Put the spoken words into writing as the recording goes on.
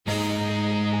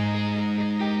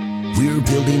We're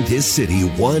building this city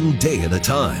one day at a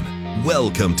time.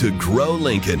 Welcome to Grow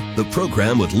Lincoln, the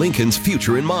program with Lincoln's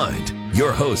future in mind.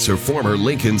 Your hosts are former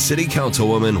Lincoln City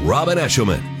Councilwoman Robin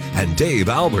Eshelman and Dave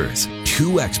Albers,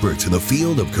 two experts in the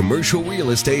field of commercial real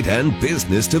estate and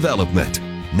business development.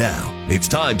 Now, it's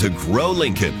time to Grow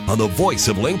Lincoln on the voice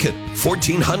of Lincoln,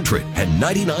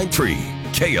 1499.3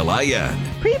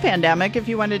 KLIN. Pre-pandemic, if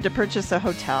you wanted to purchase a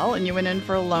hotel and you went in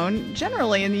for a loan,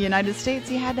 generally in the United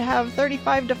States, you had to have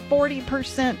 35 to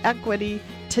 40% equity.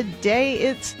 Today,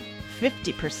 it's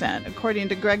 50%, according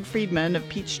to Greg Friedman of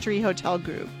Peachtree Hotel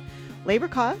Group. Labor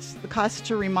costs, the cost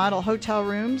to remodel hotel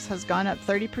rooms has gone up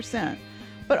 30%.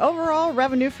 But overall,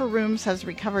 revenue for rooms has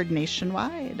recovered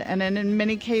nationwide, and in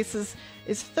many cases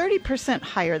is 30%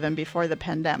 higher than before the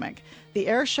pandemic. The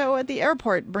air show at the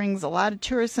airport brings a lot of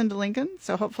tourists into Lincoln,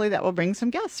 so hopefully that will bring some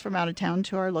guests from out of town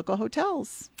to our local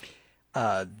hotels.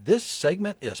 This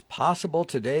segment is possible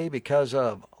today because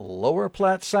of Lower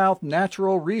Platte South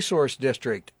Natural Resource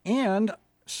District and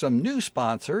some new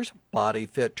sponsors, Body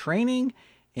Fit Training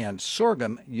and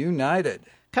Sorghum United.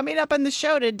 Coming up on the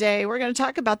show today, we're going to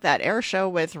talk about that air show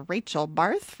with Rachel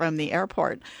Barth from the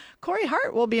airport. Corey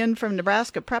Hart will be in from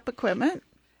Nebraska Prep Equipment.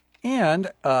 And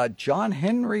John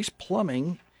Henry's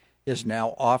Plumbing is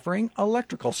now offering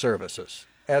electrical services,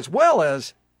 as well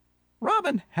as,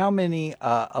 Robin, how many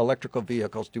electrical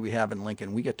vehicles do we have in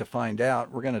Lincoln? We get to find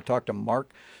out. We're going to talk to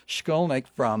Mark Skolnick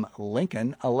from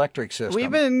Lincoln Electric System.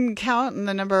 We've been counting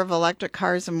the number of electric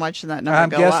cars and watching that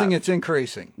number go up. I'm guessing it's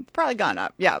increasing. It's probably gone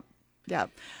up, yeah. Yeah.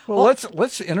 Well,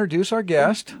 let's introduce our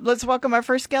guest. Let's welcome our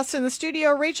first guest in the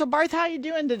studio, Rachel Barth. How are you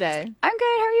doing today? I'm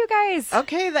good. How are you guys?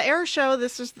 Okay, the air show.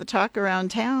 This is the talk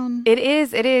around town. It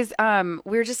is. It is.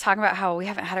 We were just talking about how we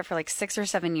haven't had it for like 6 or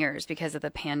 7 years because of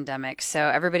the pandemic. So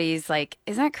everybody's like,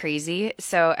 isn't that crazy?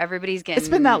 So everybody's getting... It's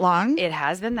been that long? It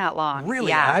has been that long. Really?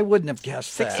 Yeah. I wouldn't have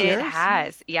guessed 6 that. years? It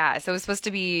has. Yeah. So it was supposed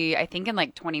to be, I think, in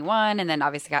like 21 and then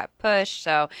obviously got pushed.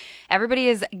 So everybody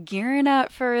is gearing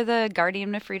up for the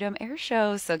Guardian of Freedom air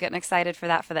show. So getting excited for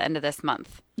that for the end of this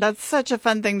month. That's such a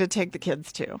fun thing to take the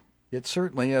kids to. It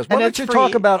certainly is. Why don't you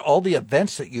talk about all the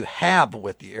events that you have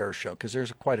with the air show? Because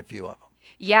there's quite a few of them.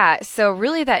 Yeah, so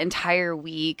really that entire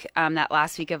week, that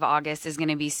last week of August is going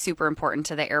to be super important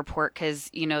to the airport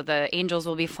because, you know, the Angels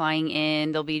will be flying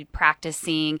in, they'll be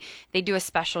practicing. They do a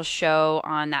special show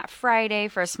on that Friday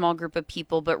for a small group of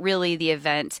people, but really the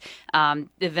events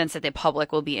that the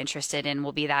public will be interested in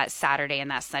will be that Saturday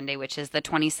and that Sunday, which is the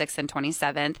 26th and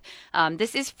 27th.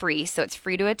 This is free, so it's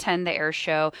free to attend the air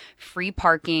show, free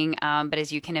parking, but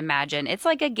as you can imagine, it's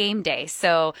like a game day.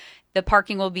 So the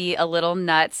parking will be a little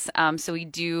nuts. So we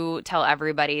do tell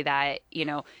everybody that, you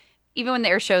know, even when the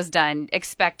air show's done,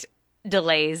 expect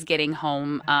delays getting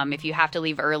home. If you have to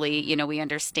leave early, you know, we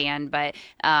understand. But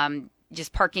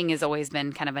just parking has always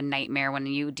been kind of a nightmare when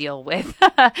you deal with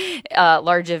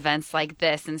large events like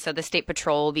this. And so the State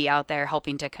Patrol will be out there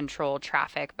helping to control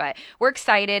traffic. But we're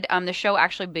excited. The show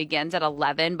actually begins at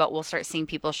 11, but we'll start seeing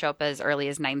people show up as early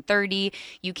as 9:30.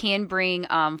 You can bring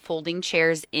folding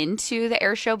chairs into the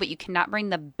air show, but you cannot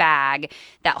bring the bag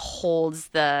that holds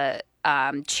the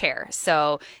chair.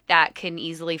 So that can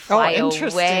easily fly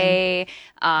away.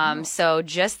 So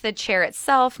just the chair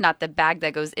itself, not the bag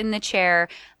that goes in the chair.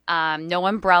 No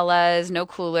umbrellas, no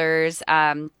coolers.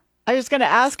 I was going to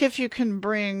ask if you can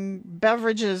bring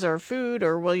beverages or food,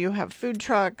 or will you have food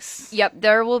trucks? Yep,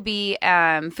 there will be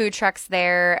food trucks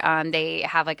there. They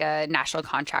have like a national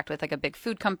contract with like a big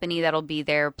food company that'll be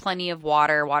there. Plenty of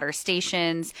water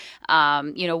stations.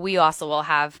 You know, we also will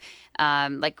have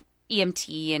like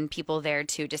EMT and people there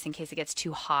too, just in case it gets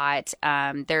too hot.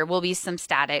 There will be some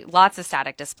lots of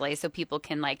static displays, so people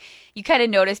can you kind of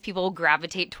notice people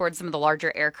gravitate towards some of the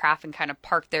larger aircraft and kind of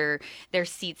park their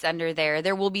seats under there.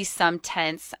 There will be some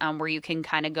tents where you can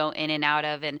kind of go in and out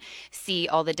of and see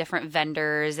all the different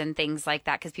vendors and things like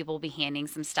that because people will be handing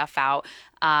some stuff out.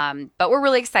 But we're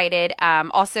really excited.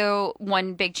 Also,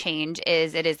 one big change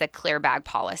is it is a clear bag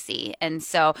policy. And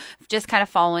so just kind of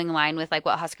following in line with like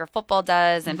what Husker football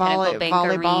does and Pinnacle Bank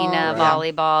Arena,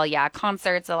 volleyball,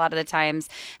 concerts a lot of the times.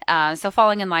 So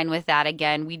falling in line with that,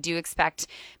 again, we do expect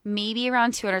maybe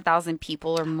around 200,000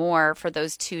 people or more for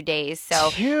those 2 days. So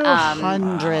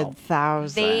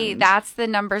 200,000. That's the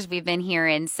numbers we've been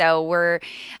hearing. So we're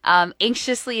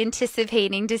anxiously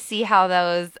anticipating to see how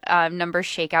those numbers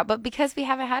shake out. But because we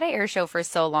haven't had an air show for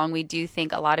so long, we do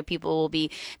think a lot of people will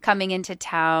be coming into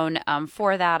town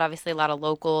for that. Obviously, a lot of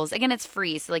locals. Again, it's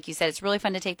free. So like you said, it's really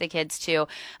fun to take the kids to.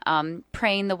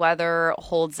 praying the weather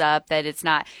holds up, that it's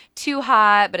not too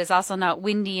hot, but it's also not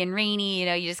windy and rainy. You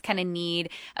know, you just kind of need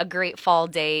a great fall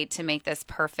day to make this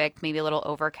perfect. Maybe a little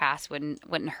overcast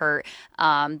wouldn't hurt.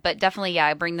 But definitely,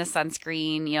 yeah, bring the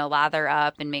sunscreen, you know, lather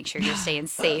up and make sure you're staying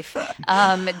safe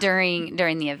during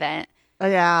the event.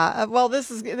 Yeah, well,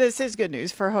 this is good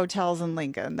news for hotels in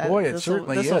Lincoln. Boy, it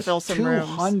certainly is. This will fill some rooms.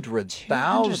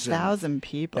 200,000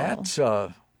 people.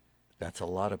 That's a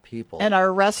lot of people. And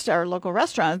our local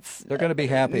restaurants, they're going to be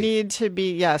happy. Need to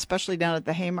be, especially down at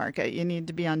the Haymarket. You need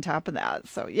to be on top of that.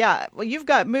 So well, you've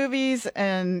got movies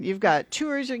and you've got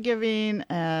tours you're giving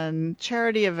and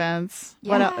charity events.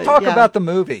 Yeah. Talk about the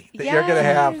movie that you're going to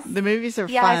have. The movies are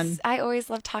fun. Yes, I always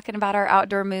love talking about our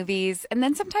outdoor movies. And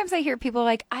then sometimes I hear people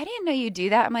like, I didn't know you do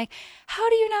that. I'm like, how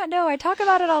do you not know? I talk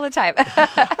about it all the time.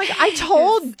 Like I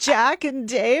told Jack and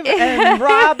Dave and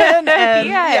Robin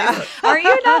and Are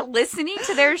you not listening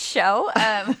to their show?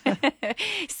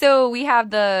 So we have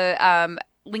the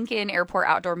Lincoln Airport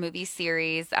Outdoor Movie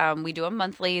Series. We do them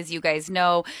monthly, as you guys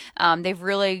know. They've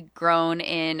really grown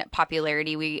in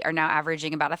popularity. We are now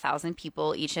averaging about 1,000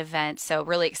 people each event, so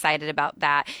really excited about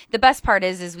that. The best part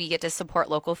is we get to support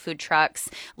local food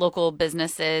trucks, local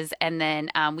businesses, and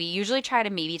then we usually try to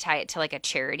maybe tie it to like a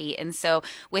charity. And so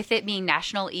with it being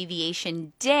National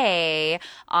Aviation Day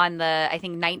on the, I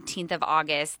think, 19th of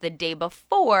August, the day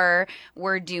before,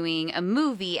 we're doing a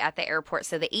movie at the airport,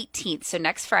 so the 18th, so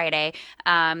next Friday.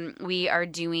 We are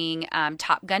doing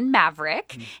Top Gun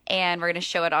Maverick, and we're going to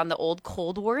show it on the old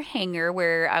Cold War hangar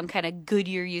where kind of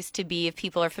Goodyear used to be, if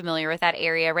people are familiar with that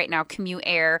area. Right now, Commute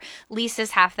Air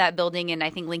leases half that building, and I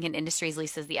think Lincoln Industries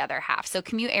leases the other half. So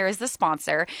Commute Air is the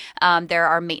sponsor. They're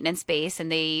our maintenance base,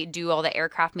 and they do all the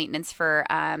aircraft maintenance for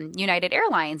United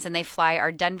Airlines, and they fly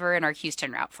our Denver and our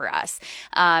Houston route for us.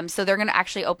 So they're going to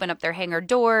actually open up their hangar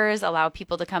doors, allow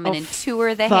people to come in and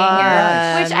tour the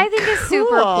hangar, which I think is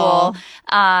super cool.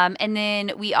 And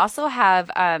then we also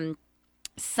have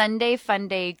Sunday Fun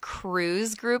Day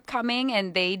Cruise group coming,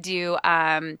 and they do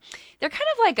they're kind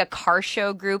of like a car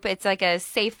show group. It's like a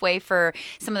safe way for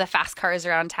some of the fast cars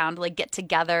around town to like get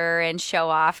together and show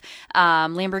off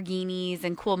Lamborghinis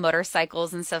and cool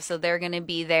motorcycles and stuff. So they're going to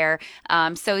be there.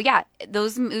 So yeah,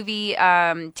 those movie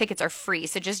tickets are free.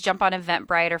 So just jump on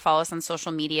Eventbrite or follow us on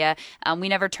social media. We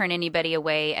never turn anybody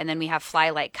away. And then we have Fly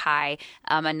Like Kai,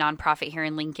 a nonprofit here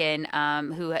in Lincoln,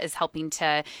 who is helping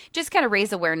to just kind of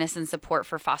raise awareness and support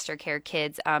for foster care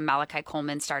kids. Malachi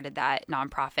Coleman started that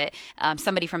nonprofit.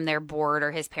 Somebody from their board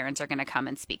or his parents are going to come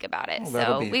and speak about it.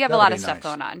 So we have a lot of stuff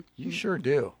going on. You sure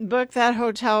do. Book that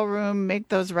hotel room, make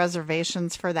those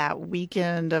reservations for that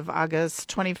weekend of August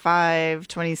 25,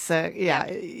 26.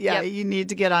 Yeah, you need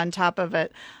to get on top of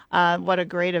it. What a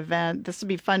great event. This will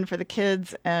be fun for the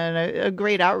kids and a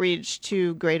great outreach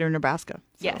to Greater Nebraska.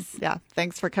 So, yes. Yeah.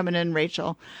 Thanks for coming in,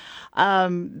 Rachel.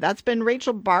 That's been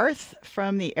Rachel Barth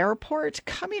from the airport.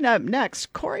 Coming up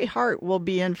next, Corey Hart will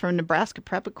be in from Nebraska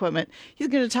Prep Equipment. He's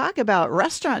going to talk about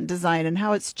restaurant design and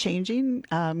how it's changing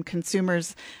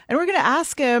consumers. And we're going to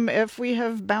ask him if we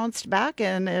have bounced back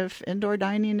and if indoor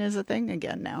dining is a thing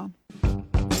again now.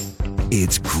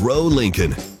 It's Grow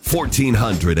Lincoln,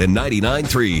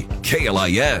 1499.3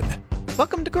 KLIN.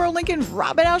 Welcome to Grow Lincoln.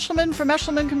 Robin Eshelman from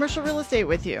Eshelman Commercial Real Estate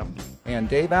with you. And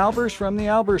Dave Albers from the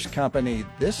Albers Company.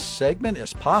 This segment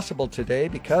is possible today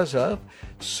because of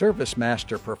Service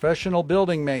Master Professional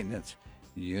Building Maintenance,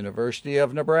 University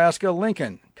of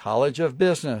Nebraska-Lincoln, College of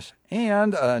Business,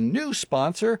 and a new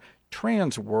sponsor,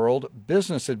 Trans World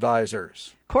Business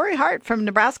Advisors. Corey Hart from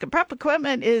Nebraska Prep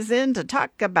Equipment is in to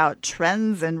talk about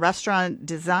trends in restaurant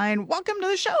design. Welcome to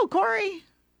the show, Corey.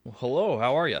 Well, hello,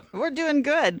 how are you? We're doing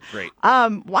good. Great.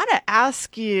 Want to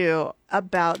ask you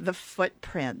about the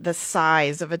footprint, the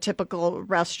size of a typical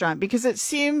restaurant, because it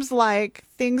seems like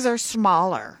things are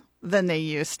smaller than they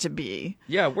used to be.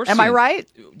 Yeah, Am I right?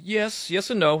 Yes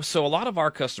and no. So a lot of our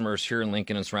customers here in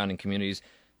Lincoln and surrounding communities,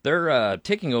 they're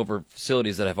taking over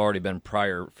facilities that have already been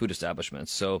prior food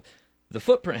establishments. So the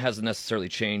footprint hasn't necessarily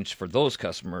changed for those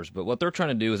customers, but what they're trying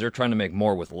to do is they're trying to make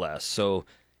more with less. So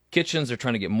kitchens are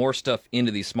trying to get more stuff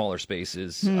into these smaller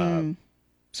spaces.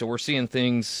 So we're seeing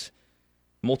things,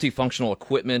 multifunctional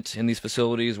equipment in these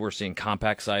facilities. We're seeing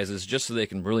compact sizes just so they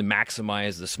can really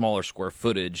maximize the smaller square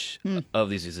footage of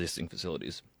these existing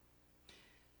facilities.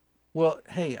 Well,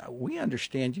 hey, we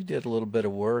understand you did a little bit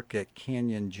of work at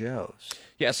Canyon Joe's.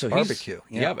 Yeah, so barbecue.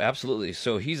 Yeah, absolutely.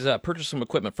 So he's purchased some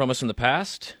equipment from us in the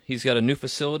past. He's got a new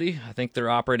facility. I think they're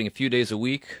operating a few days a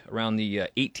week around the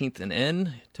 18th and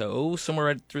N to O, somewhere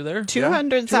right through there.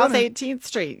 200 South 18th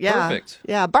Street. Yeah. Perfect.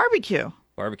 Yeah, barbecue.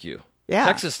 Barbecue. Yeah.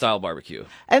 Texas-style barbecue.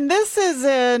 And this is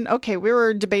we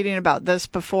were debating about this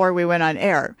before we went on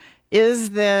air. Is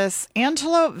this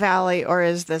Antelope Valley or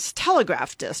is this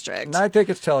Telegraph District? And I think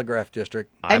it's Telegraph District.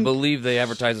 I believe they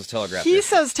advertise as Telegraph. He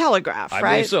District. says Telegraph, right?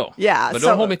 I believe so. Yeah. But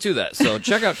don't hold me to that. So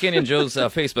check out Canyon Joe's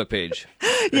Facebook page.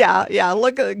 Yeah.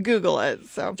 Google it.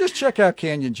 So Just check out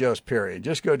Canyon Joe's, period.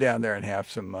 Just go down there and have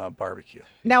some barbecue.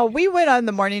 now we went on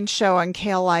the morning show on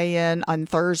KLIN on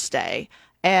Thursday.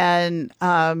 And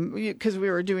because we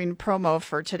were doing promo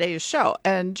for today's show,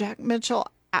 and Jack Mitchell,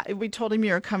 we told him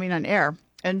you were coming on air.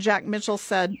 And Jack Mitchell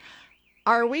said,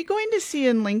 are we going to see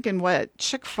in Lincoln what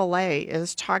Chick-fil-A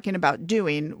is talking about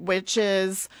doing, which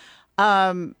is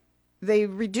they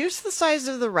reduce the size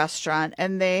of the restaurant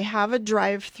and they have a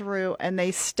drive-through and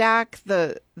they stack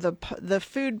the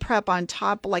food prep on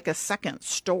top like a second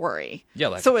story. Yeah,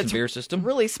 like so a conveyor system.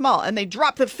 Really small. And they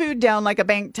drop the food down like a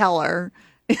bank teller.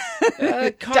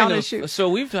 Kind of. So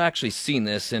we've actually seen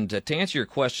this. And to answer your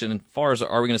question, as far as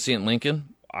are we going to see it in Lincoln?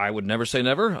 I would never say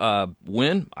never.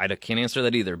 When? I can't answer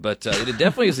that either. But it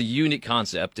definitely is a unique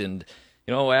concept. And,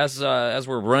 as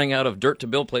we're running out of dirt to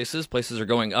build places are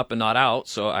going up and not out.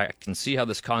 So I can see how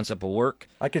this concept will work.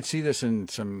 I could see this in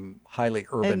some highly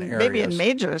urban areas. Maybe in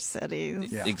major cities.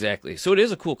 Yeah. Exactly. So it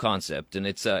is a cool concept. And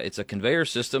it's a conveyor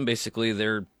system. Basically,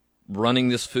 they're running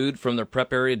this food from their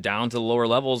prep area down to the lower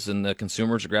levels, and the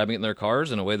consumers are grabbing it in their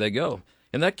cars, and away they go.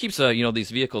 And that keeps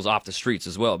these vehicles off the streets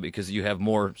as well, because you have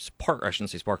more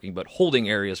parking, but holding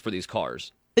areas for these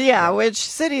cars. Yeah, which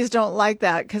cities don't like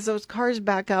that because those cars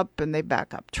back up and they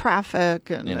back up traffic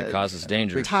and it causes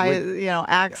danger.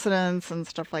 Accidents and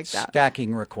stuff like that.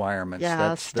 Stacking requirements. Yeah,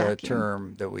 that's the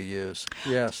term that we use.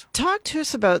 Yes. Talk to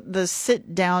us about the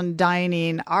sit-down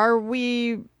dining. Are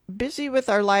we busy with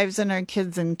our lives and our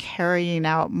kids and carrying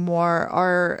out more,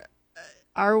 or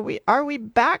are we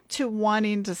back to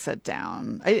wanting to sit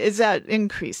down? Is that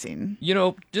increasing?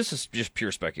 This is just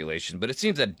pure speculation, but it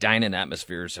seems that dine-in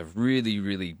atmospheres have really,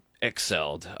 really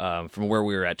excelled from where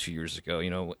we were at 2 years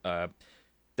ago.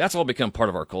 That's all become part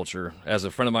of our culture. As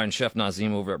a friend of mine, Chef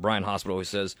Nazim over at Bryan Hospital, always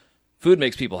says, food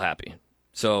makes people happy.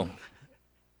 So,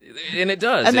 and it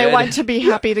does. And they want to be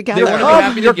happy together. They want to be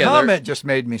happy Your together. comment just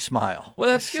made me smile. Well,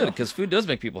 that's good, because food does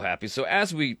make people happy. So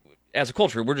as a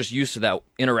culture, we're just used to that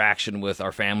interaction with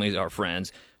our families, our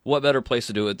friends. What better place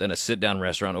to do it than a sit-down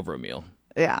restaurant over a meal?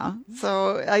 Yeah.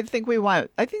 So I think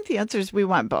the answer is we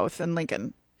want both in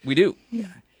Lincoln. We do. Yeah.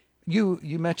 You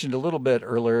mentioned a little bit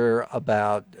earlier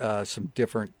about some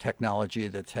different technology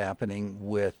that's happening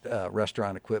with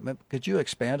restaurant equipment. Could you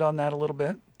expand on that a little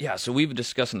bit? Yeah, so we've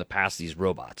discussed in the past these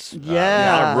robots. Yes.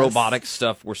 A lot of robotic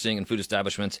stuff we're seeing in food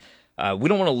establishments. We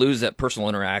don't want to lose that personal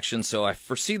interaction, so I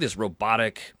foresee this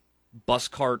robotic bus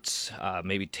carts,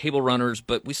 maybe table runners,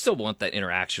 but we still want that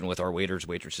interaction with our waiters,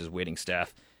 waitresses, waiting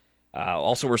staff.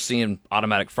 Also, we're seeing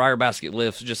automatic fryer basket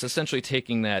lifts, just essentially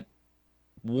taking that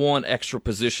one extra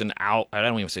position out. I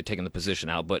don't even say taking the position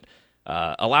out, but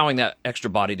allowing that extra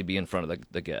body to be in front of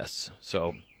the guests.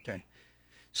 So, okay.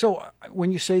 So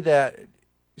when you say that,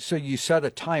 so you set a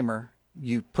timer,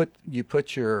 you put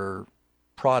your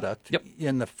product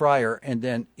in the fryer, and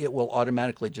then it will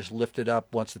automatically just lift it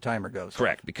up once the timer goes.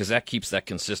 Correct, because that keeps that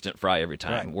consistent fry every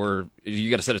time. Right.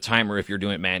 You got to set a timer if you're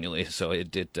doing it manually. So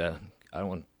it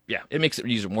makes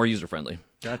it more user friendly.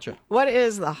 Gotcha. What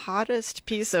is the hottest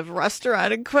piece of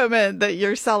restaurant equipment that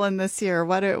you're selling this year?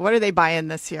 What are they buying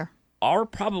this year? Our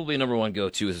probably number one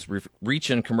go-to is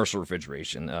reach-in commercial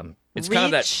refrigeration. It's kind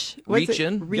of that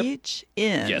reach-in.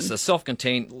 Reach-in. Yes, a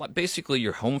self-contained, basically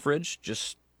your home fridge,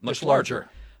 just much larger.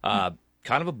 Kind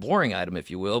of a boring item, if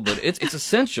you will, but it's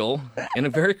essential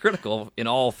and very critical in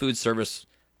all food service,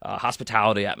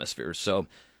 hospitality atmospheres. So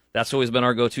that's always been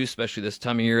our go-to, especially this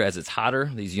time of year as it's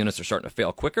hotter. These units are starting to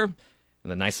fail quicker.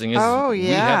 And the nice thing is we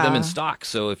have them in stock.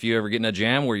 So if you ever get in a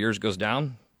jam where yours goes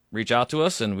down, reach out to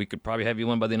us, and we could probably have you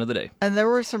one by the end of the day. And there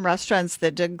were some restaurants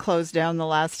that did close down the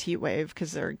last heat wave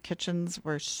because their kitchens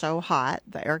were so hot,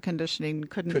 the air conditioning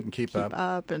couldn't keep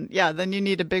up. And then you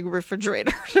need a big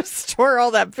refrigerator to store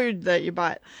all that food that you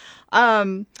bought.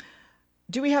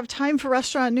 Do we have time for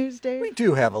restaurant news, Dave? We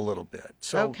do have a little bit.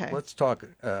 So let's talk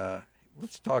a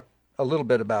little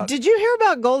bit about. Did you hear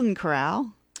about Golden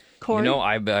Corral? Corey?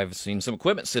 I've seen some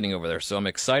equipment sitting over there, so I'm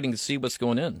excited to see what's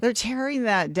going in. They're tearing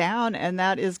that down, and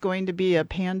that is going to be a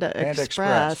Panda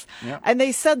Express. Yep. And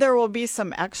they said there will be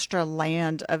some extra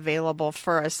land available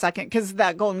for a second, because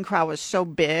that Golden Corral was so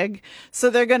big. So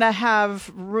they're going to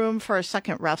have room for a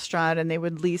second restaurant, and they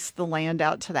would lease the land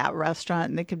out to that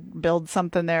restaurant, and they could build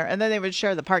something there, and then they would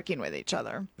share the parking with each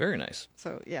other. Very nice.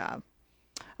 So, yeah.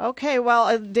 Okay,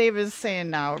 well, Dave is saying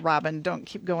now, Robin, don't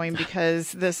keep going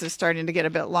because this is starting to get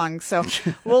a bit long. So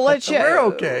we'll let you. We're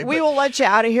okay. We will let you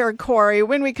out of here, Corey.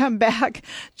 When we come back,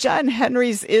 John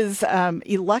Henry's is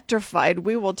electrified.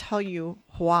 We will tell you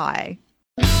why.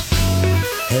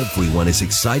 Everyone is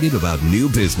excited about new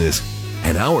business,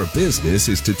 and our business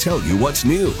is to tell you what's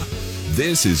new.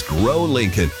 This is Grow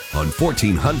Lincoln on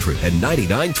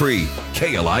 1499.3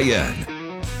 KLIN.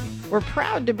 We're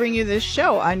proud to bring you this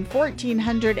show on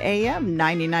 1400 AM,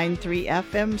 99.3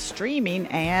 FM streaming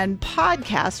and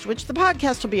podcast, which the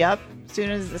podcast will be up as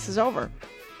soon as this is over.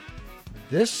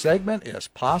 This segment is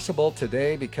possible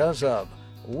today because of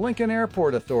Lincoln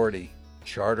Airport Authority,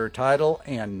 Charter Title,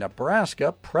 and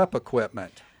Nebraska Prep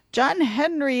Equipment. John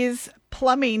Henry's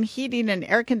Plumbing, Heating, and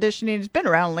Air Conditioning has been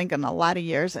around Lincoln a lot of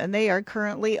years, and they are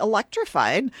currently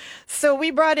electrified. So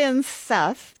we brought in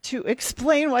Seth to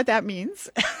explain what that means.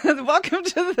 Welcome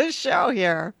to the show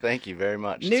here. Thank you very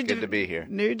much. It's good to be here.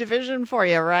 New division for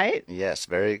you, right? Yes,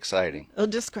 very exciting. Well,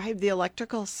 describe the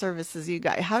electrical services you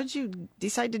got. How did you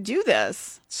decide to do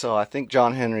this? So I think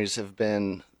John Henry's they've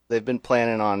been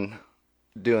planning on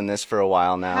doing this for a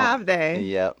while now. Have they?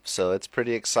 Yep. So it's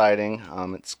pretty exciting.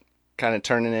 It's kind of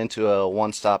turning into a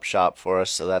one-stop shop for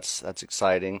us, so that's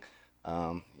exciting.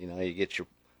 You get your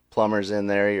plumbers in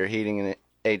there, your heating and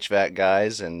HVAC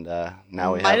guys, and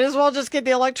now we might as well just get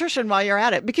the electrician while you're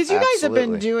at it, because you guys have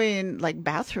been Absolutely. doing like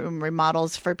bathroom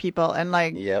remodels for people, and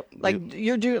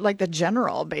you're doing like the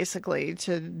general basically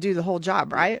to do the whole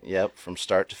job, right? Yep, from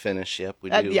start to finish. Yep, we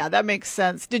do. Yeah, that makes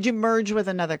sense. Did you merge with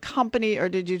another company, or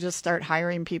did you just start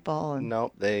hiring people?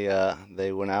 Nope, they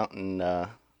went out and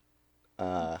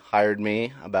hired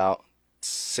me about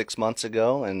 6 months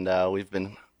ago, and we've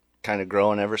been kind of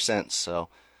growing ever since. So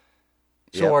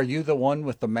yep. Are you the one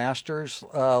with the master's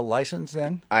license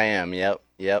then? I am. Yep.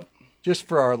 Just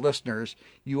for our listeners,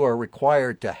 you are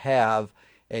required to have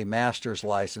a master's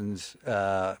license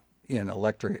in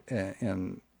electric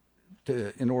in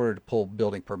order to pull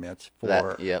building permits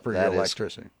for your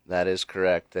electricity. That is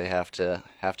correct. They have to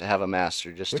have a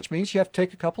master, Which means you have to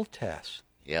take a couple of tests.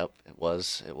 Yep, it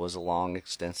was a long,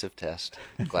 extensive test.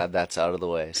 Glad that's out of the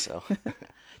way. So.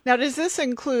 Now, does this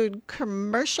include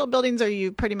commercial buildings, or are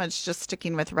you pretty much just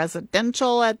sticking with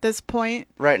residential at this point?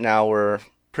 Right now, we're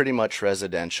pretty much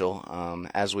residential.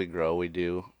 As we grow, we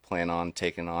do plan on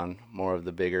taking on more of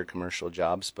the bigger commercial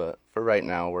jobs, but for right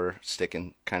now, we're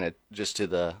sticking kind of just to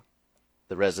the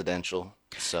residential.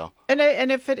 So. And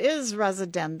if it is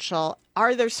residential,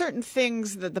 are there certain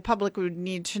things that the public would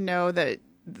need to know that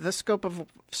the scope of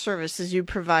services you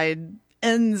provide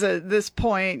ends at this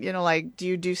point? Like, do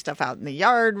you do stuff out in the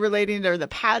yard relating to the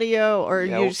patio, or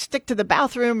you stick to the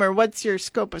bathroom, or what's your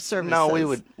scope of services? No,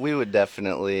 we would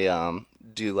definitely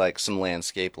do like some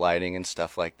landscape lighting and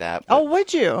stuff like that. Oh,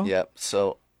 would you? Yep.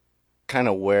 So kind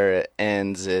of where it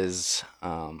ends is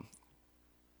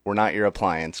we're not your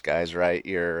appliance guys, right?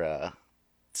 You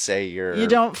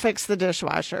don't fix the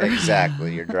dishwasher.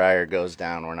 Exactly. Your dryer goes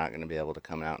down, we're not going to be able to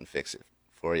come out and fix it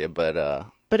for you, but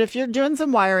if you're doing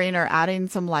some wiring or adding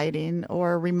some lighting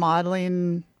or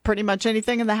remodeling pretty much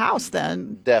anything in the house,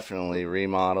 then definitely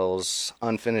remodels,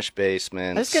 unfinished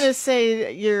basements. I was going to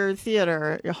say your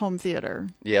home theater.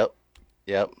 Yep.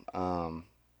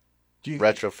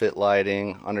 Retrofit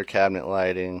lighting, under cabinet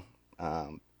lighting,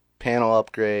 panel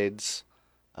upgrades,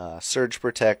 surge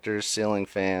protectors, ceiling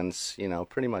fans,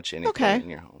 pretty much anything in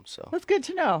your home. So that's good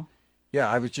to know. Yeah,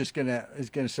 I was just gonna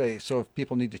say, so if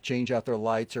people need to change out their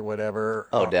lights or whatever,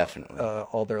 definitely,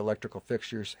 all their electrical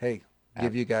fixtures, hey,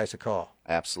 give you guys a call.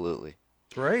 Absolutely.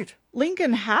 Great.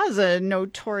 Lincoln has a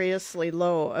notoriously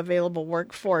low available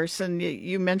workforce, and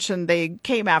you mentioned they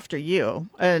came after you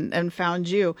and found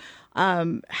you.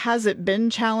 Has it been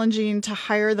challenging to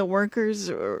hire the workers,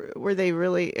 or were they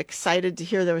really excited to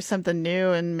hear there was something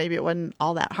new and maybe it wasn't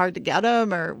all that hard to get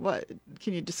them, or what?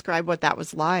 Can you describe what that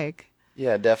was like?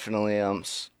 Yeah, definitely.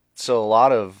 So a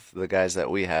lot of the guys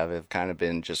that we have kind of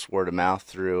been just word of mouth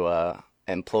through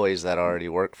employees that already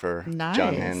work for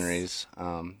John Henry's.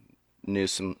 Knew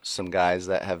some guys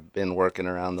that have been working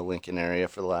around the Lincoln area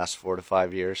for the last 4 to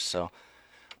 5 years. So,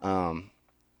 so.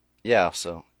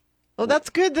 Well, that's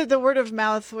good that the word of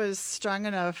mouth was strong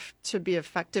enough to be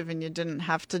effective, and you didn't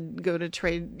have to go to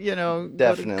trade, Definitely.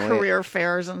 go to career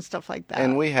fairs and stuff like that.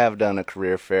 And we have done a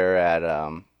career fair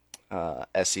at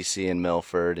SEC in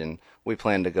Milford, and we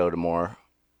plan to go to more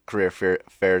career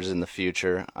fairs in the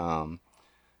future. And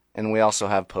we also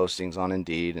have postings on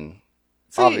Indeed, and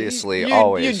so obviously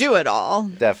you do it all.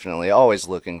 Definitely, always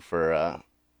looking for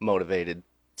motivated,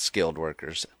 skilled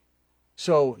workers.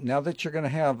 So now that you're going to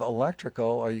have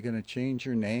electrical, are you going to change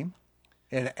your name?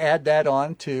 and add that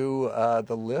on to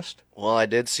the list? Well, I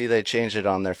did see they changed it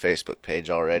on their Facebook page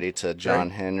already to John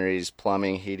Henry's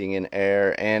Plumbing, Heating and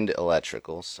Air, and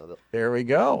Electrical. So there we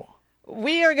go.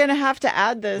 We are going to have to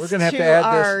add this to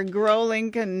our Grow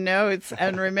Lincoln notes.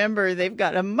 And remember, they've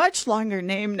got a much longer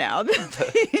name now than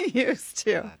they used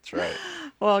to. That's right.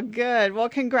 Well, good. Well,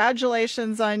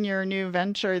 congratulations on your new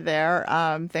venture there.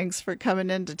 Thanks for coming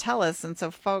in to tell us. And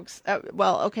so, folks,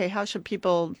 how should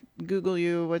people Google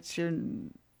you? What's your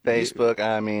Facebook?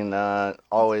 I mean,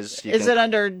 always. Is it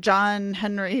under John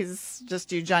Henry's? Just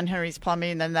do John Henry's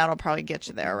Plumbing, then that'll probably get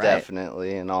you there, right?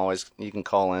 Definitely. And always, you can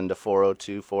call in to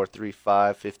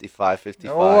 402-435-5555.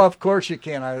 Oh, of course you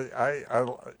can.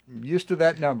 I'm used to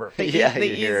that number. Yeah,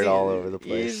 you hear it all over the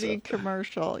place. Easy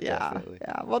commercial. Yeah. Definitely.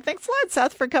 Yeah. Well, thanks a lot,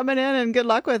 Seth, for coming in, and good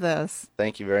luck with this.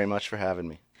 Thank you very much for having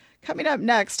me. Coming up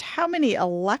next, how many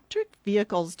electric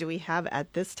vehicles do we have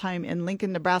at this time in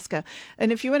Lincoln, Nebraska?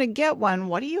 And if you want to get one,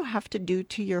 what do you have to do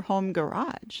to your home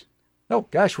garage? Oh,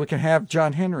 gosh, we can have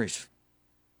John Henry's.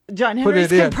 John Henry's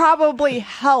can probably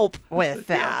help with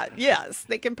that. Yes,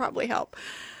 they can probably help.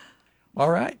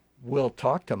 All right. We'll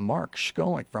talk to Mark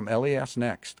Schkolnick from LES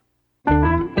next.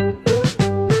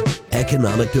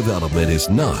 Economic development is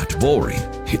not boring.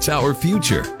 It's our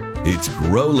future. It's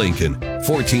Grow Lincoln,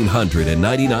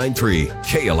 1499.3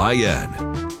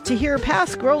 KLIN. To hear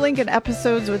past Grow Lincoln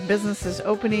episodes with businesses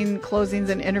opening, closings,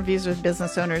 and interviews with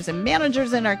business owners and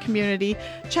managers in our community,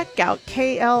 check out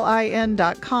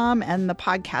KLIN.com and the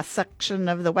podcast section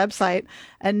of the website.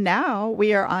 And now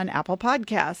we are on Apple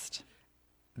Podcast.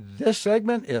 This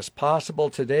segment is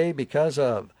possible today because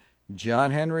of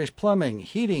John Henry's Plumbing,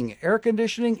 Heating, Air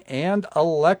Conditioning, and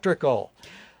Electrical.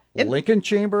 Lincoln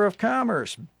Chamber of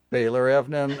Commerce, Baylor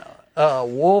Evnen,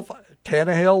 Wolf,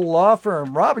 Tannehill Law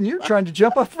Firm. Robin, you're trying to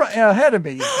jump up ahead of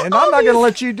me, and I'm not going to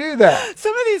let you do that.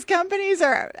 Some of these companies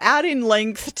are adding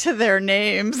length to their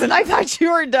names, and I thought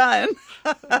you were done.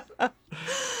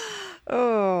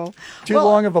 Too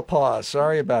long of a pause.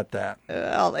 Sorry about that.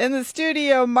 Well, in the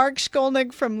studio, Mark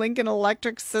Schkolnick from Lincoln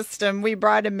Electric System. We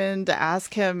brought him in to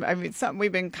ask him, something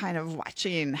we've been kind of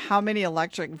watching. How many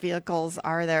electric vehicles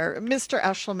are there? Mr.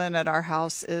 Eshelman at our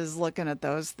house is looking at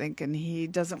those thinking he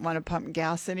doesn't want to pump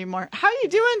gas anymore. How are you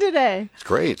doing today? It's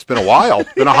great. It's been a while.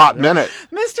 It's been a hot minute.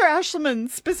 Mr. Eshelman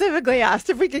specifically asked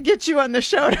if we could get you on the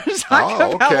show to talk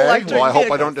about electric vehicles. Well, I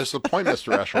hope I don't disappoint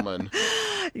Mr. Eshelman.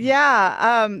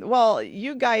 Yeah. Well,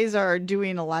 you guys are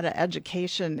doing a lot of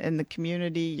education in the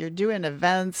community. You're doing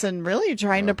events and really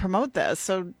trying to promote this.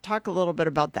 So talk a little bit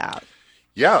about that.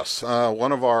 Yes.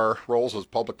 One of our roles as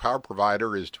public power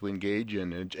provider is to engage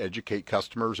and educate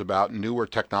customers about newer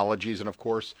technologies. And, of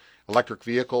course, electric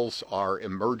vehicles are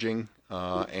emerging.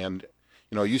 And,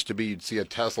 it used to be you'd see a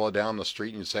Tesla down the street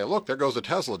and you'd say, look, there goes a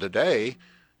Tesla today.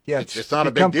 Yeah, it's not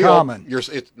a big deal. Common.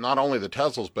 It's not only the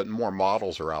Teslas, but more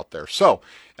models are out there. So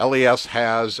LES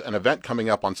has an event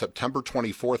coming up on September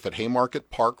 24th at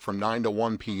Haymarket Park from 9 to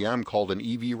 1 p.m. called an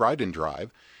EV Ride and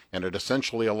Drive. And it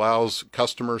essentially allows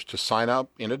customers to sign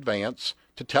up in advance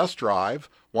to test drive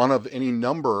one of any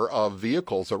number of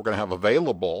vehicles that we're going to have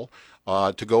available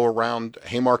to go around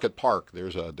Haymarket Park.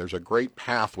 There's a great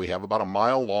path we have about a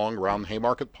mile long around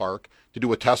Haymarket Park to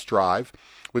do a test drive.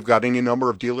 We've got any number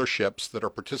of dealerships that are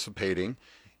participating.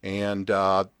 And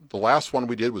the last one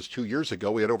we did was 2 years ago.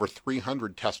 We had over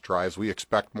 300 test drives. We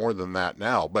expect more than that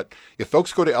now. But if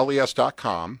folks go to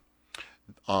les.com,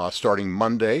 starting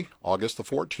Monday, August the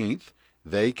 14th,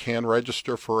 they can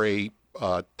register for a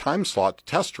time slot to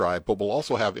test drive. But we'll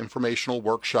also have informational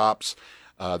workshops.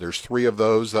 There's 3 of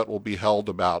those that will be held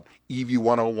about EV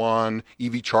 101,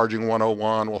 EV Charging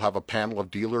 101. We'll have a panel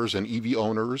of dealers and EV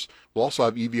owners. We'll also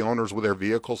have EV owners with their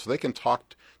vehicles so they can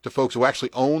talk to folks who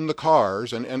actually own the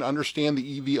cars and understand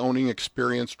the EV owning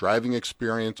experience, driving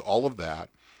experience, all of that.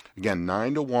 Again,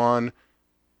 9 to 1,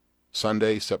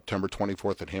 Sunday, September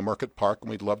 24th at Haymarket Park, and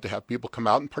we'd love to have people come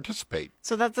out and participate.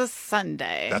 So that's a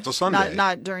Sunday. That's a Sunday.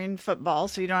 Not during football,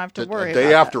 so you don't have to worry about it.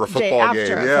 Day after a football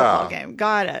game.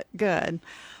 Got it. Good.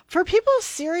 For people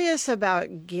serious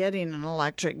about getting an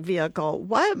electric vehicle,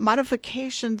 what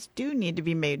modifications do need to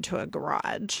be made to a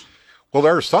garage? Well,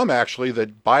 there are some actually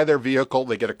that buy their vehicle,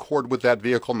 they get a cord with that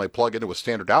vehicle, and they plug into a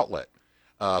standard outlet.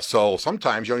 So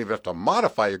sometimes you don't even have to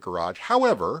modify your garage.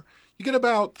 However, you get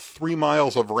about 3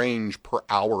 miles of range per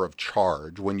hour of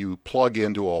charge when you plug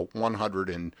into a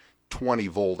 120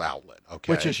 volt outlet.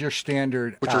 Okay, which is your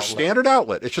standard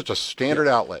outlet. It's just a standard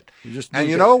outlet.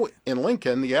 In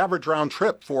Lincoln, the average round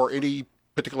trip for any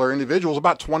particular individual is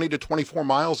about 20 to 24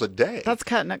 miles a day. That's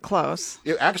cutting it close.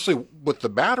 Actually, with the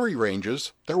battery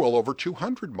ranges, they're well over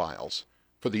 200 miles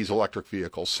for these electric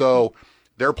vehicles. So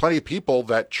there are plenty of people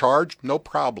that charge no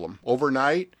problem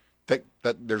overnight.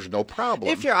 That there's no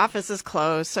problem. If your office is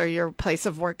close or your place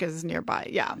of work is nearby,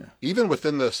 yeah. Even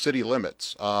within the city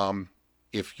limits,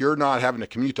 if you're not having to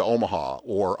commute to Omaha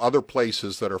or other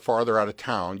places that are farther out of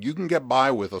town, you can get by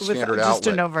with a standard outlet. Just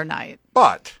an overnight.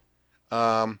 But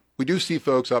we do see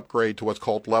folks upgrade to what's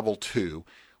called level 2.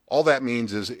 All that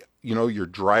means is, your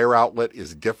dryer outlet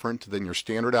is different than your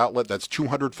standard outlet. That's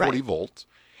 240 volts.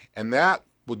 And that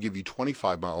will give you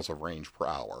 25 miles of range per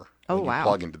hour. Oh, when you wow.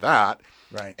 plug into that.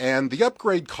 Right. And the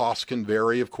upgrade costs can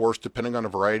vary, of course, depending on a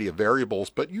variety of variables,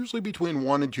 but usually between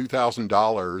 $1,000 and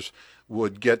 $2,000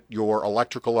 would get your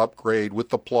electrical upgrade with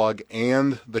the plug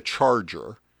and the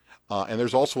charger. And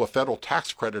there's also a federal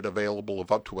tax credit available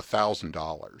of up to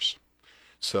 $1,000.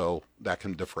 So that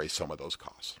can defray some of those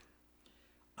costs.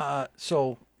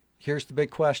 So here's the big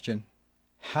question.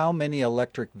 How many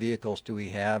electric vehicles do we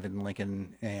have in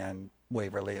Lincoln and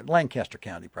Waverly, Lancaster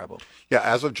County, probably? Yeah,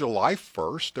 as of July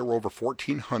 1st, there were over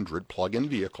 1,400 plug-in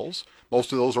vehicles.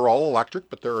 Most of those are all electric,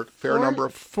 but there are a fair number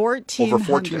of 1,400. over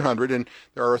 1,400, and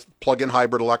there are plug-in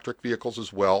hybrid electric vehicles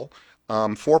as well.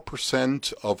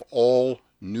 4% of all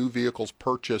new vehicles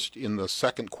purchased in the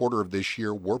second quarter of this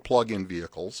year were plug-in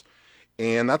vehicles,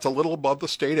 and that's a little above the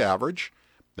state average.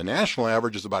 The national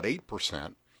average is about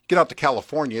 8%. Get out to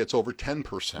California, it's over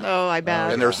 10%. Oh, I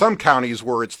bet. And there are some counties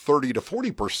where it's 30 to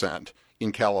 40%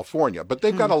 in California. But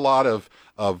they've got a lot of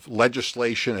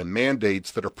legislation and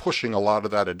mandates that are pushing a lot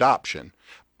of that adoption.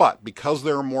 But because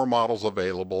there are more models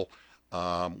available,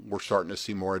 we're starting to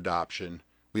see more adoption.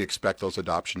 We expect those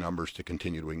adoption numbers to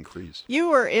continue to increase. You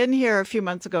were in here a few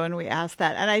months ago and we asked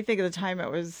that. And I think at the time it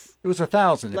was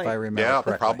 1,000, if I remember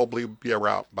correctly. Yeah, probably be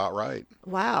about right.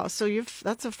 wow. So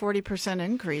that's a 40%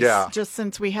 increase just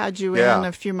since we had you in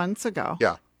a few months ago.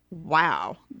 Yeah.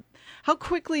 Wow. How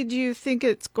quickly do you think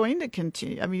it's going to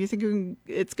continue? I mean, you think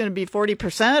it's going to be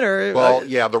 40% or? Well,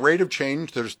 yeah, the rate of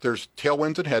change, there's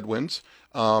tailwinds and headwinds.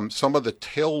 Some of the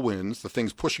tailwinds, the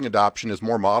things pushing adoption, is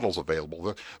more models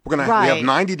available. We have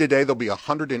 90 today. There'll be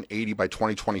 180 by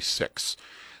 2026.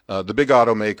 The big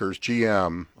automakers,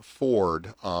 GM,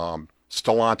 Ford,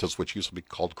 Stellantis, which used to be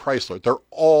called Chrysler, they're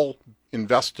all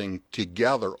investing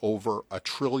together over $1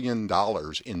 trillion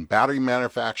in battery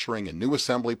manufacturing and new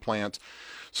assembly plants.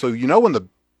 So when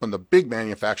the big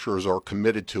manufacturers are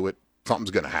committed to it,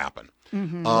 something's going to happen.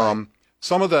 Mm-hmm,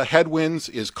 Some of the headwinds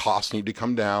is costs need to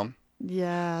come down.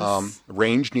 Yes.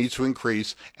 Range needs to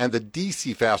increase, and the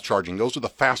DC fast charging, those are the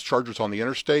fast chargers on the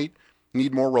interstate,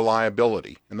 need more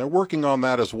reliability, and they're working on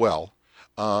that as well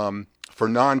for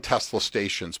non-Tesla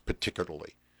stations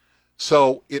particularly.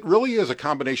 So it really is a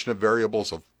combination of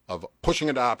variables of pushing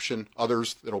adoption,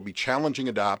 others that'll be challenging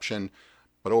adoption,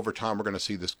 but over time we're going to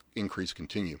see this increase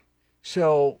continue.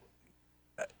 So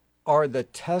are the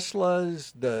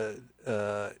Teslas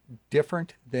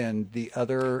different than the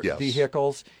other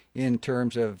vehicles in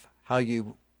terms of how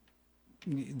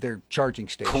their charging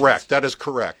stations? Correct. That is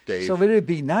correct, Dave. So it'd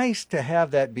be nice to have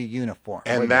that be uniform.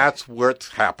 And that's what's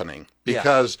happening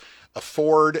because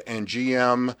Ford and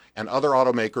GM and other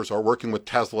automakers are working with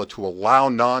Tesla to allow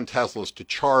non-Teslas to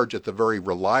charge at the very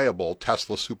reliable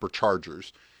Tesla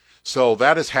superchargers. So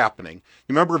that is happening.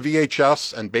 You remember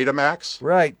VHS and Betamax?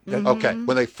 Right. Mm-hmm. Okay.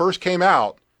 When they first came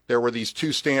out, there were these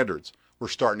two standards. We're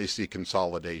starting to see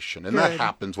consolidation, and that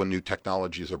happens when new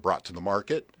technologies are brought to the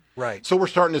market. Right. So we're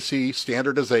starting to see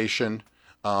standardization.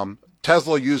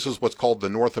 Tesla uses what's called the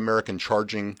North American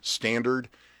Charging Standard.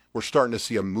 We're starting to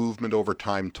see a movement over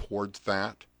time towards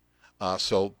that.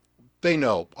 So they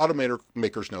know,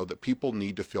 automakers know that people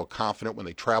need to feel confident when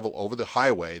they travel over the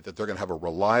highway that they're going to have a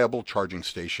reliable charging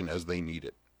station as they need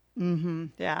it. Mm-hmm.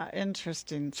 Yeah,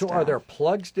 interesting So stuff. are their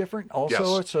plugs different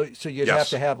also? Yes. So you'd have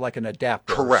to have like an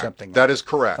adapter or something. That is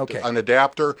correct. Okay. An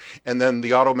adapter. And then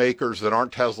the automakers that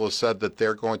aren't Tesla said that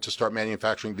they're going to start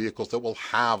manufacturing vehicles that will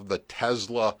have the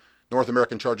Tesla North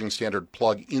American Charging Standard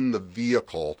plug in the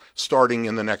vehicle starting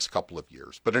in the next couple of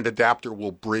years. But an adapter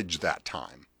will bridge that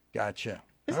time. Gotcha.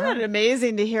 Isn't it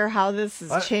amazing to hear how this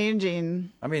is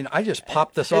changing? I mean, I just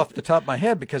popped this off the top of my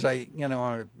head because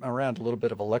I'm around a little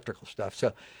bit of electrical stuff.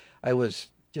 So I was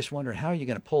just wondering, how are you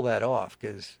going to pull that off?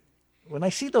 Because when I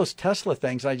see those Tesla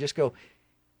things, I just go,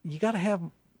 that's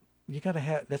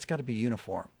got to be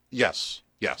uniform. Yes.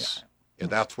 Yeah. And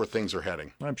that's where things are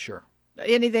heading. I'm sure.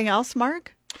 Anything else,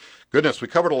 Mark? Goodness, we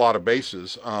covered a lot of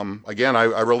bases. Again, I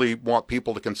really want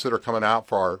people to consider coming out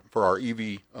for our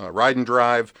EV ride and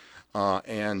drive.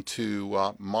 And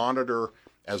to monitor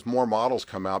as more models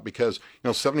come out because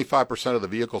 75% of the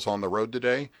vehicles on the road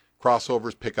today,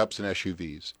 crossovers, pickups, and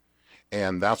SUVs.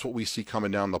 And that's what we see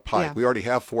coming down the pike. Yeah. We already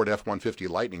have Ford F-150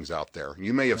 Lightnings out there.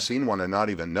 You may have seen one and not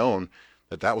even known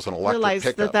that was an electric Realized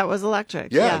pickup. that was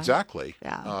electric. Yeah, exactly.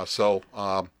 Yeah. So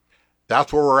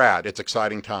that's where we're at. It's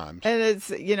exciting times. And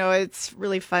it's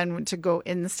really fun to go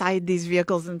inside these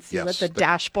vehicles and see what the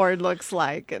dashboard looks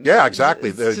like. And yeah,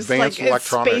 exactly. The just advanced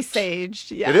electronics. It's space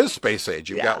aged. Yeah. It is space age.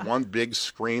 You've got one big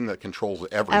screen that controls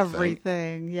everything.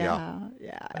 Everything. Yeah,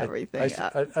 everything.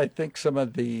 I think some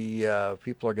of the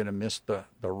people are going to miss the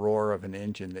roar of an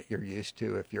engine that you're used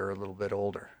to if you're a little bit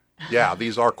older. Yeah,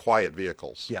 these are quiet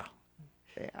vehicles. Yeah.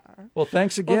 They are. Well,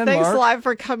 thanks again, Well, thanks Mark. live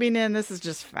for coming in. This is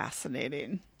just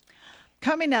fascinating.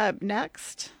 Coming up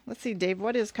next, let's see, Dave,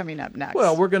 what is coming up next?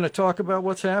 Well, we're going to talk about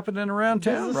what's happening around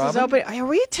town, Business Robin. is open. Are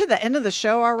we to the end of the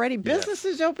show already? Business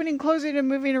is opening, closing, and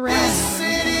moving around.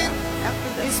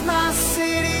 After this. It's my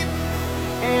city,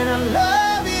 and I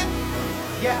love it.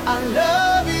 Yeah, I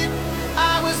love it.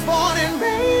 I was born and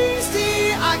raised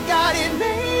here. I got it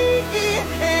made here.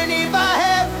 And if I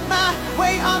have my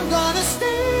way, I'm gonna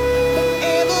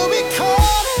stay. Every corner.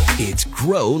 It's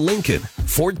Grow Lincoln,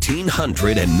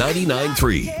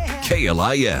 1499.3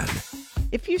 KLIN.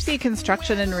 If you see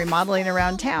construction and remodeling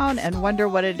around town and wonder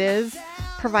what it is,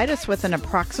 provide us with an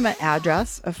approximate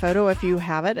address, a photo if you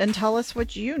have it, and tell us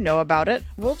what you know about it.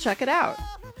 We'll check it out.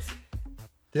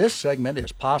 This segment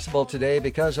is possible today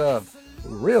because of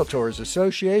Realtors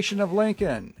Association of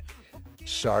Lincoln,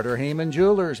 Sartor Heyman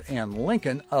Jewelers, and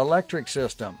Lincoln Electric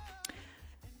System.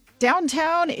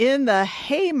 Downtown in the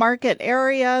Haymarket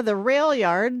area, the rail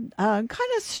yard kind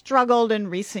of struggled in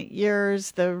recent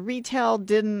years. The retail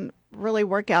didn't really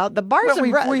work out. The bars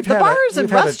and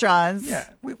restaurants.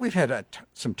 We've had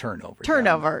some turnover.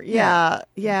 Turnover, yeah.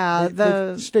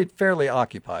 They've stayed fairly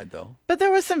occupied, though. But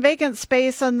there was some vacant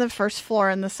space on the first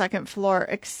floor and the second floor.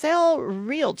 Excel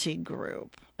Realty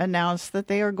Group announced that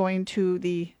they are going to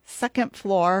the second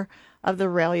floor of the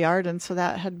rail yard, and so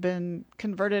that had been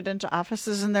converted into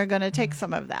offices, and they're going to take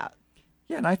some of that.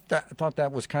 Yeah, and I thought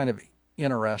that was kind of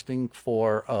interesting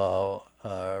for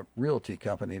a realty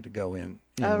company to go in.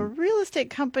 A real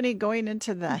estate company going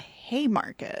into the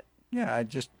Haymarket. Yeah,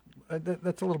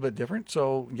 that's a little bit different,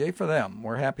 so yay for them.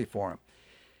 We're happy for them.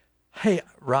 Hey,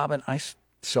 Robin, I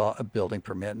saw a building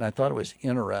permit, and I thought it was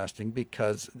interesting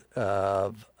because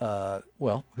of,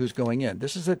 who's going in.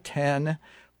 This is at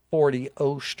 1040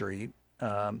 O Street.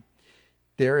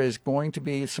 There is going to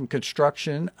be some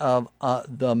construction of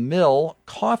the Mill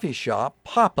Coffee Shop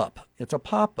pop-up. It's a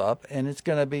pop-up, and it's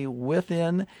going to be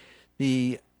within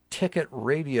the Ticket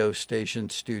radio station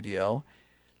studio.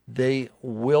 They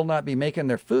will not be making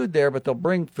their food there, but they'll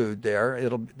bring food there.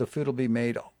 The food will be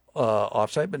made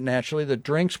off-site, but naturally the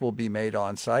drinks will be made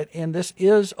on-site. And this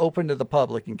is open to the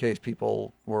public, in case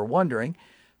people were wondering.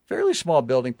 Fairly small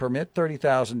building permit,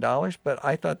 $30,000, but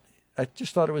I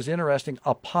just thought it was interesting.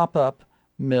 A pop-up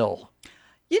mill.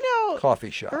 Coffee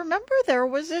shop. Remember there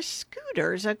was a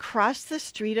Scooters across the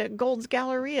street at Gold's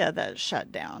Galleria that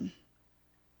shut down.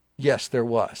 Yes, there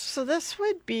was. So this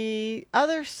would be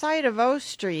other side of O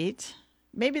Street.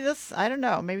 Maybe this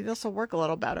will work a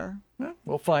little better. Well,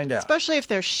 we'll find out. Especially if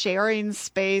they're sharing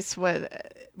space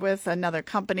with another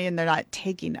company and they're not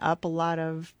taking up a lot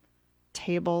of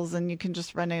tables, and you can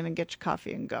just run in and get your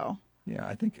coffee and go. Yeah,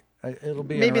 I think it'll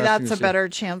be maybe interesting that's a better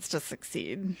chance to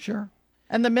succeed. Sure.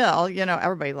 And the Mill,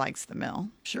 everybody likes the Mill.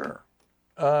 Sure.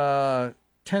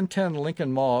 1010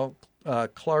 Lincoln Mall,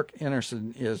 Clark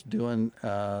Enerson is doing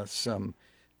some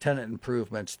tenant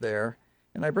improvements there.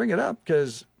 And I bring it up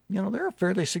because, they're a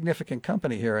fairly significant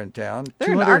company here in town.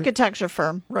 They're an architecture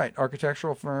firm. Right,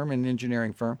 architectural firm and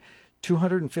engineering firm.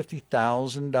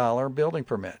 $250,000 building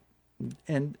permit.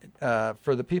 And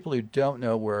for the people who don't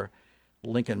know where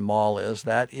Lincoln Mall is,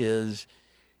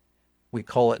 we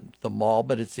call it the mall,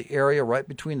 but it's the area right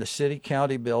between the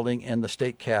city-county building and the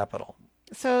state capitol.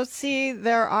 So, see,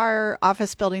 there are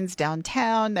office buildings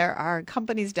downtown. There are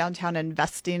companies downtown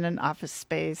investing in office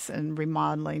space and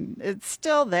remodeling. It's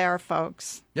still there,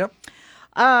 folks. Yep.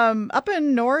 Up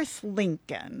in North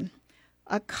Lincoln,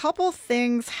 a couple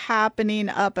things happening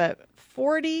up at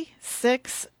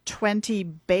 4620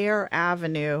 Bear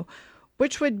Avenue,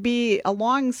 which would be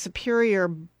along Superior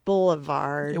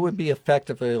Boulevard. It would be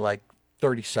effectively like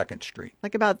 32nd Street.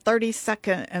 Like about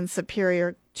 32nd and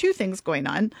Superior. Two things going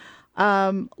on.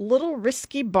 Little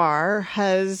Risky Bar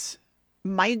has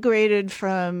migrated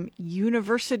from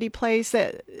University Place.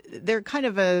 They're kind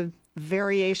of a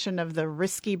variation of the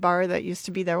Risky Bar that used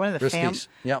to be there. One of the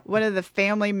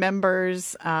family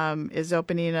members is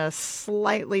opening a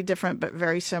slightly different but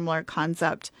very similar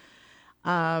concept.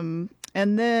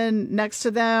 And then next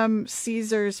to them,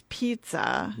 Caesar's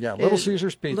Pizza. Yeah, Little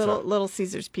Caesar's Pizza. Little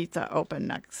Caesar's Pizza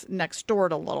open next door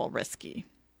to Little Risky.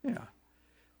 Yeah.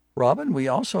 Robin, we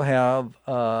also have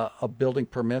a building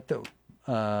permit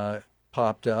that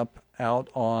popped up out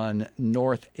on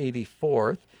North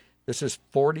 84th. This is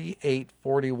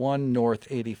 4841 North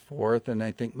 84th, and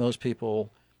I think most people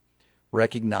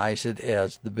recognize it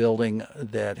as the building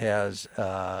that has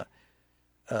Casa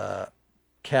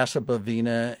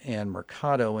Bovina and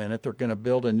Mercado in it. They're going to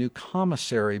build a new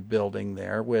commissary building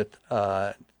there with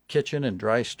kitchen and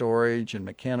dry storage and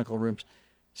mechanical rooms.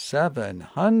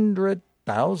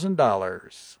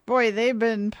 $700,000. Boy, they've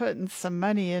been putting some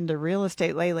money into real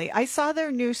estate lately. I saw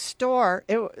their new store.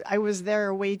 I was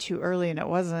there way too early, and it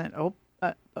wasn't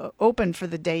open for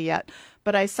the day yet.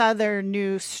 But I saw their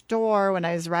new store when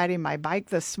I was riding my bike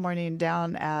this morning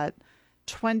down at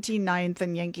 29th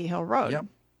and Yankee Hill Road. Yep.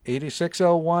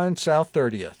 8601 South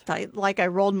 30th. I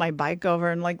rolled my bike over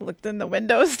and looked in the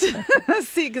windows to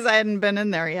see, because I hadn't been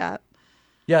in there yet.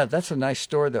 Yeah, that's a nice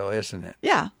store, though, isn't it?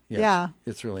 Yeah, yes, yeah.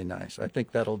 It's really nice. I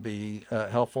think that'll be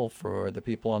helpful for the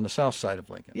people on the south side of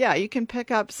Lincoln. Yeah, you can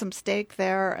pick up some steak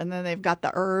there, and then they've got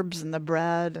the herbs and the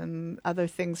bread and other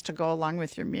things to go along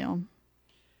with your meal.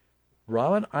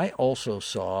 Robin, I also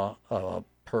saw a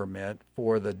permit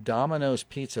for the Domino's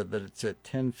Pizza that it's at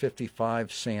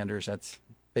 1055 Sanders. That's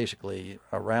basically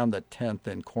around the 10th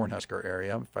and Cornhusker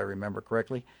area, if I remember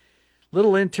correctly.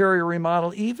 Little interior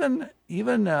remodel, even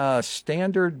a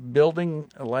standard building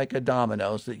like a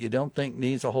Domino's that you don't think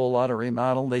needs a whole lot of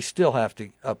remodel, they still have to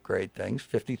upgrade things.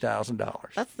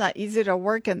 $50,000. That's not easy to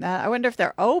work in that. I wonder if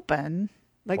they're open.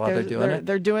 While they're doing it?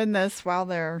 They're doing this while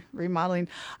they're remodeling.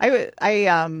 I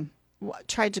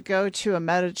tried to go to a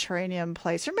Mediterranean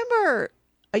place. Remember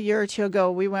a year or two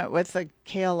ago, we went with the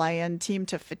KLIN team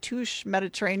to Fatouche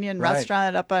Mediterranean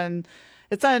restaurant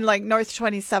it's on North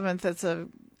 27th. It's a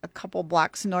couple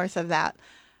blocks north of that.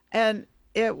 And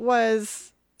it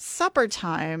was supper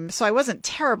time, so I wasn't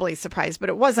terribly surprised, but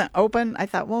it wasn't open. I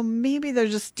thought, well, maybe they're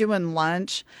just doing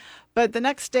lunch. But the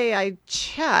next day I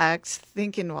checked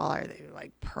thinking, well, are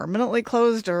they permanently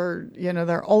closed, or,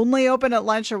 they're only open at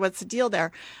lunch, or what's the deal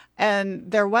there?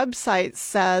 And their website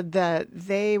said that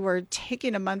they were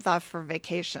taking a month off for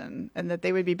vacation and that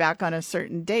they would be back on a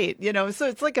certain date, so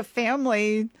it's like a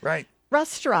family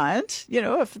restaurant,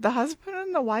 if the husband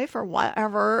and the wife or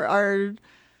whatever are,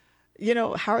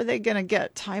 how are they going to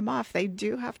get time off? They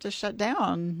do have to shut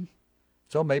down.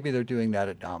 So maybe they're doing that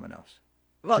at Domino's.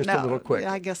 Well, Just a little quick.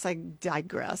 I guess I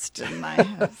digressed and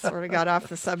I sort of got off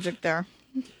the subject there.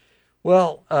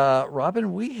 Well,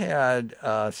 Robin, we had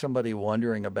somebody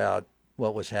wondering about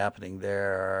what was happening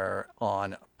there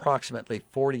on approximately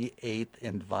 48th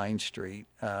and Vine Street.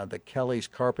 The Kelly's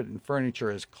Carpet and Furniture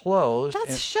is closed.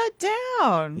 That's shut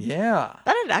down. Yeah.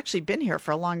 That had actually been here for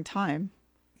a long time.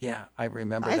 Yeah, I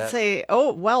remember I'd that. say,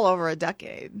 well over a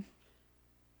decade.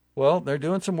 Well, they're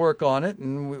doing some work on it,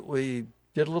 and we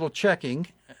did a little checking.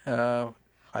 I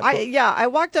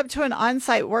walked up to an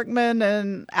on-site workman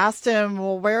and asked him,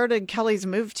 well, where did Kelly's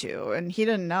move to? And he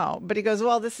didn't know. But he goes,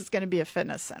 well, this is going to be a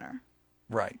fitness center.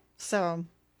 Right. So,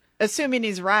 assuming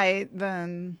he's right,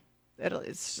 then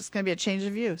it's just going to be a change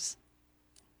of use.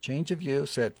 Change of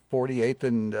use at 48th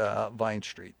and Vine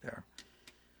Street there.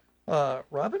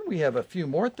 Robin, we have a few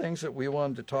more things that we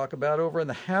wanted to talk about over in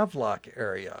the Havelock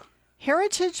area.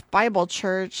 Heritage Bible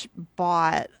Church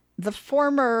bought the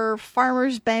former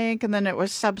Farmers Bank, and then it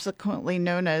was subsequently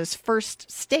known as First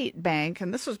State Bank.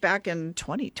 And this was back in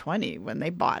 2020 when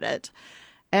they bought it.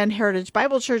 And Heritage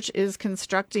Bible Church is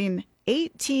constructing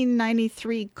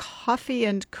 1893 coffee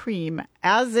and cream,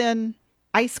 as in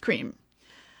ice cream.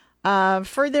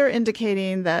 Further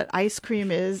indicating that ice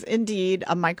cream is indeed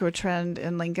a microtrend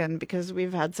in Lincoln, because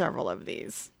we've had several of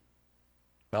these.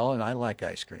 Well, and I like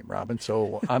ice cream, Robin,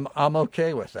 so I'm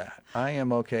okay with that. I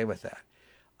am okay with that.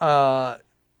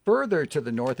 Further to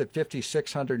the north at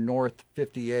 5600 North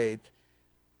 58th,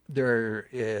 there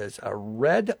is a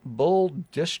Red Bull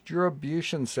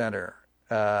Distribution Center.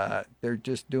 They're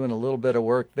just doing a little bit of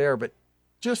work there, but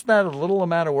just that little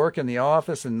amount of work in the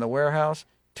office and the warehouse,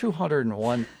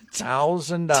 $201,000.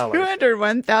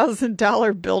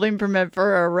 $201,000 building permit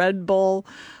for a Red Bull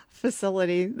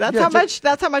facility. That's how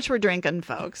much we're drinking,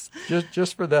 folks.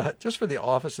 Just for the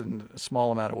office and a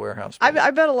small amount of warehouse.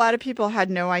 I bet a lot of people had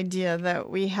no idea that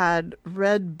we had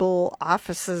Red Bull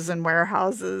offices and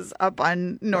warehouses up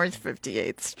on North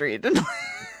 58th Street.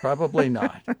 Probably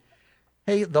not.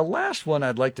 Hey, the last one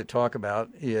I'd like to talk about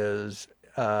is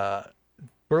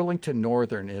Burlington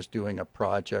Northern is doing a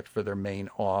project for their main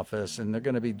office, and they're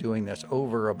going to be doing this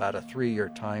over about a 3-year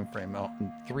time frame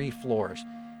on 3 floors.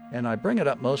 And I bring it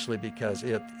up mostly because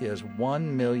it is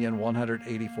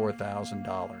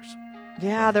 $1,184,000.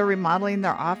 Yeah, they're remodeling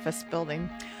their office building.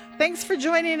 Thanks for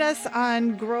joining us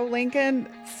on Grow Lincoln.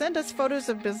 Send us photos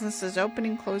of businesses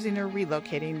opening, closing, or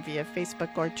relocating via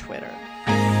Facebook or Twitter.